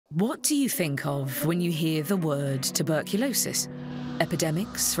What do you think of when you hear the word tuberculosis?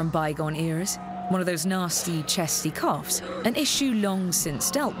 Epidemics from bygone eras? One of those nasty, chesty coughs? An issue long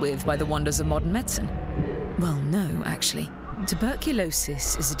since dealt with by the wonders of modern medicine? Well, no, actually.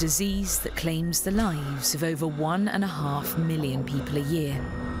 Tuberculosis is a disease that claims the lives of over 1.5 million people a year.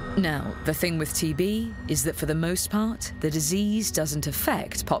 Now, the thing with TB is that for the most part, the disease doesn't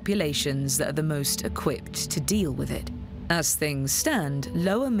affect populations that are the most equipped to deal with it. As things stand,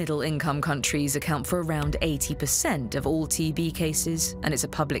 lower middle-income countries account for around 80% of all TB cases, and it's a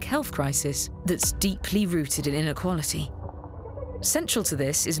public health crisis that's deeply rooted in inequality. Central to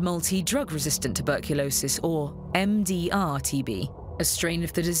this is multidrug-resistant tuberculosis, or MDR-TB, a strain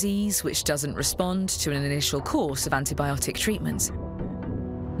of the disease which doesn't respond to an initial course of antibiotic treatments.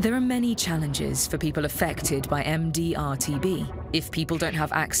 There are many challenges for people affected by MDR-TB. If people don't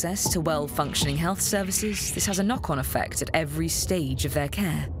have access to well-functioning health services, this has a knock-on effect at every stage of their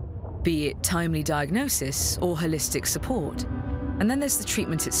care, be it timely diagnosis or holistic support. And then there's the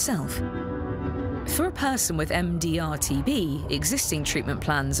treatment itself. For a person with MDR-TB, existing treatment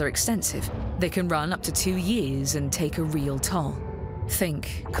plans are extensive. They can run up to 2 years and take a real toll.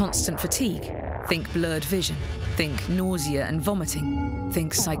 Think constant fatigue. Think blurred vision. Think nausea and vomiting.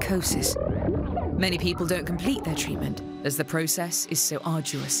 Think psychosis. Many people don't complete their treatment, as the process is so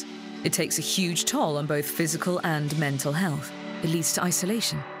arduous. It takes a huge toll on both physical and mental health. It leads to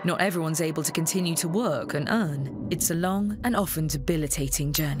isolation. Not everyone's able to continue to work and earn. It's a long and often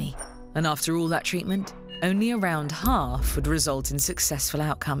debilitating journey. And after all that treatment, only around half would result in successful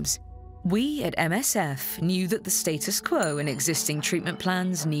outcomes. We at MSF knew that the status quo in existing treatment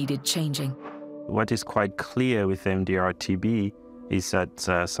plans needed changing. What is quite clear with MDR-TB is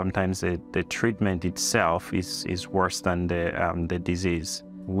that sometimes the treatment itself is worse than the disease.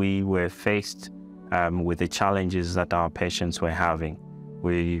 We were faced with the challenges that our patients were having.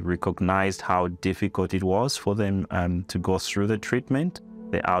 We recognized how difficult it was for them to go through the treatment.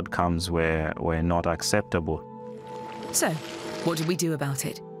 The outcomes were not acceptable. So, what did we do about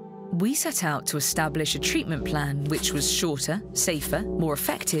it? We set out to establish a treatment plan which was shorter, safer, more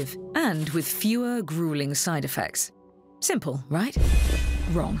effective, and with fewer grueling side effects. Simple, right?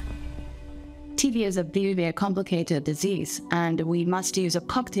 Wrong. TB is a very, very complicated disease, and we must use a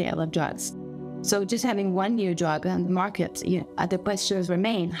cocktail of drugs. So just having one new drug on the market, the questions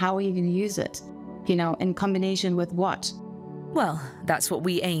remain, how are you going to use it? In combination with what? Well, that's what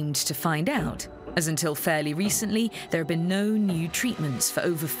we aimed to find out, as until fairly recently, there have been no new treatments for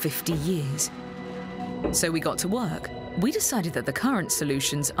over 50 years. So we got to work. We decided that the current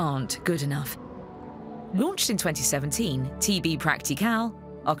solutions aren't good enough. Launched in 2017, TB PRACTECAL,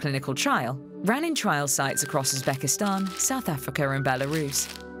 our clinical trial, ran in trial sites across Uzbekistan, South Africa and Belarus.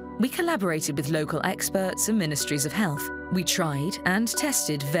 We collaborated with local experts and ministries of health. We tried and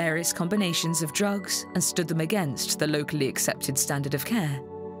tested various combinations of drugs and stood them against the locally accepted standard of care.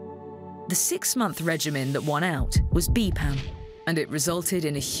 The 6-month regimen that won out was BPAM, and it resulted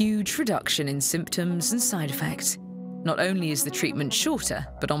in a huge reduction in symptoms and side effects. Not only is the treatment shorter,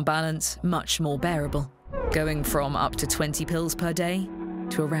 but on balance, much more bearable, going from up to 20 pills per day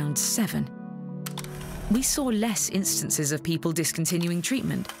to around 7. We saw less instances of people discontinuing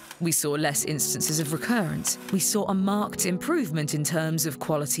treatment. We saw less instances of recurrence. We saw a marked improvement in terms of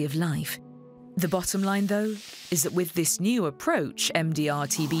quality of life. The bottom line, though, is that with this new approach,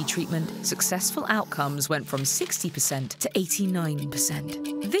 MDR-TB treatment, successful outcomes went from 60% to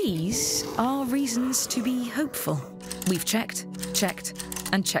 89%. These are reasons to be hopeful. We've checked,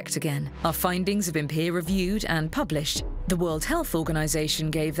 and checked again. Our findings have been peer-reviewed and published. The World Health Organization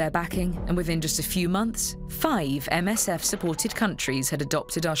gave their backing, and within just a few months, 5 MSF-supported countries had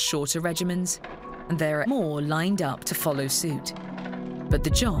adopted our shorter regimens, and there are more lined up to follow suit. But the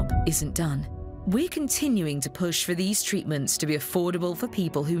job isn't done. We're continuing to push for these treatments to be affordable for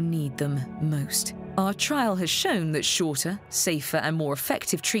people who need them most. Our trial has shown that shorter, safer, and more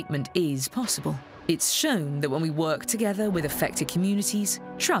effective treatment is possible. It's shown that when we work together with affected communities,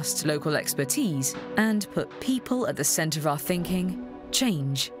 trust local expertise, and put people at the center of our thinking,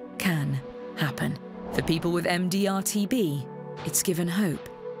 change can happen. For people with MDR-TB, it's given hope.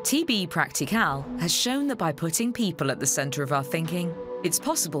 TB PRACTECAL has shown that by putting people at the center of our thinking, it's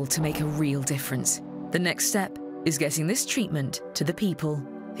possible to make a real difference. The next step is getting this treatment to the people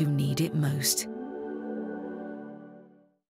who need it most.